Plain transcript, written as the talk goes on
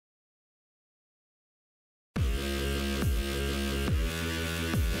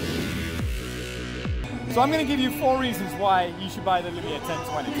So I'm going to give you 4 reasons why you should buy the Lumia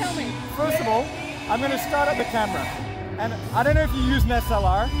 1020. Tell me. First of all, I'm going to start up the camera. And I don't know if you use an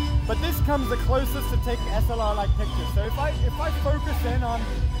SLR, but this comes the closest to taking SLR-like pictures. So if I focus in on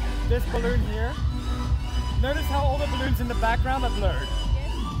this balloon here, notice how all the balloons in the background are blurred.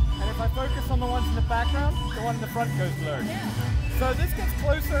 Yes. And if I focus on the ones in the background, the one in the front goes blurred. Yeah. So this gets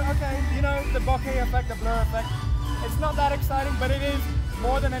closer, okay, you know, the bokeh effect, the blur effect. It's not that exciting, but it is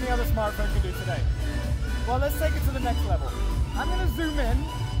more than any other smartphone can do today. Well, let's take it to the next level. I'm going to zoom in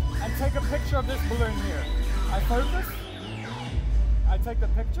and take a picture of this balloon here. I focus, I take the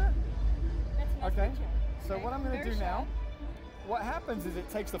picture. That's a nice Okay, picture. so Okay, what I'm going to very do now, sharp. what happens is it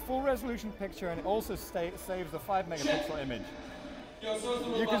takes the full resolution picture and it also saves the 5 megapixel image.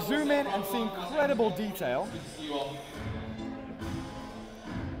 You can zoom in and see incredible detail.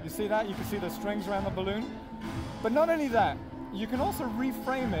 You see that? You can see the strings around the balloon. But not only that, you can also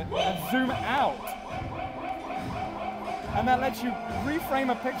reframe it and zoom out. And that lets you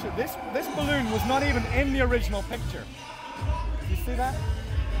reframe a picture. This balloon was not even in the original picture. You see that?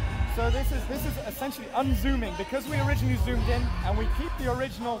 So this is essentially unzooming. Because we originally zoomed in and we keep the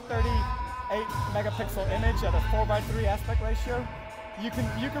original 38 megapixel image at a 4:3 aspect ratio, you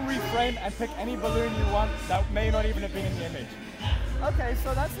can reframe and pick any balloon you want that may not even have been in the image. Okay,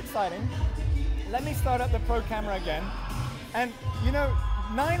 so that's exciting. Let me start up the Pro camera again. And you know,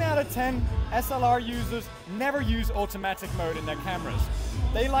 9 out of 10 SLR users never use automatic mode in their cameras.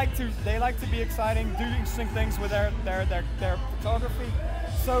 They like to be exciting, do interesting things with their photography.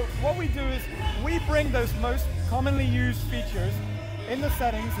 So what we do is we bring those most commonly used features in the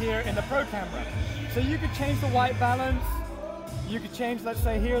settings here in the Pro camera. So you could change the white balance. You could change, let's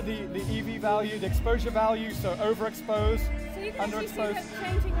say here, the EV value, the exposure value, so overexposed, So you can actually see underexposed. that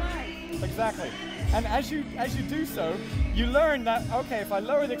changing light. Exactly. And as you do so, you learn that, okay, if I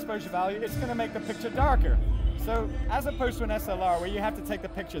lower the exposure value, it's going to make the picture darker. So as opposed to an SLR where you have to take the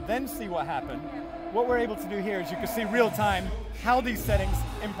picture, then see what happened, what we're able to do here is you can see real time how these settings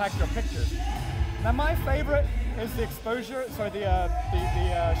impact your pictures. Now my favorite is the exposure, sorry, the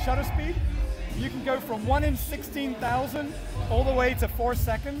shutter speed. You can go from 1 in 16,000 all the way to 4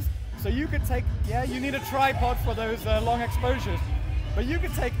 seconds. So you could take, yeah, you need a tripod for those long exposures, but you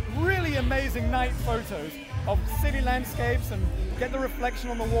could take really amazing night photos of city landscapes and get the reflection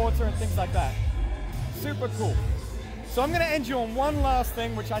on the water and things like that. Super cool. So I'm going to end you on one last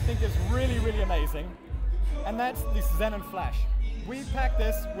thing, which I think is really, really amazing, and that's the Xenon Flash. We packed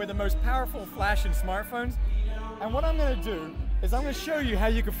this with the most powerful flash in smartphones, and what I'm going to do is I'm going to show you how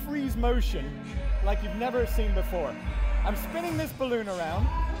you can freeze motion like you've never seen before. I'm spinning this balloon around,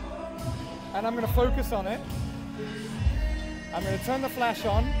 and I'm going to focus on it. I'm going to turn the flash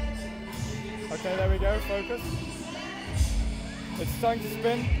on. Okay, there we go, focus. It's starting to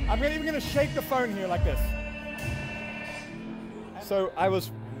spin. I'm even going to shake the phone here like this. So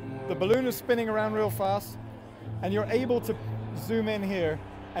the balloon is spinning around real fast, and you're able to zoom in here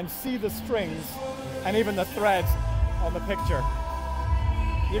and see the strings and even the threads on the picture.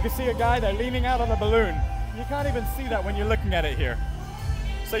 You can see a guy there leaning out on the balloon. You can't even see that when you're looking at it here.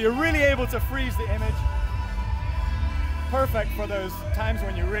 So you're really able to freeze the image. Perfect for those times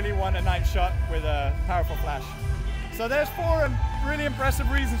when you really want a night shot with a powerful flash. So there's 4 really impressive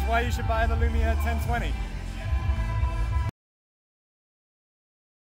reasons why you should buy the Lumia 1020.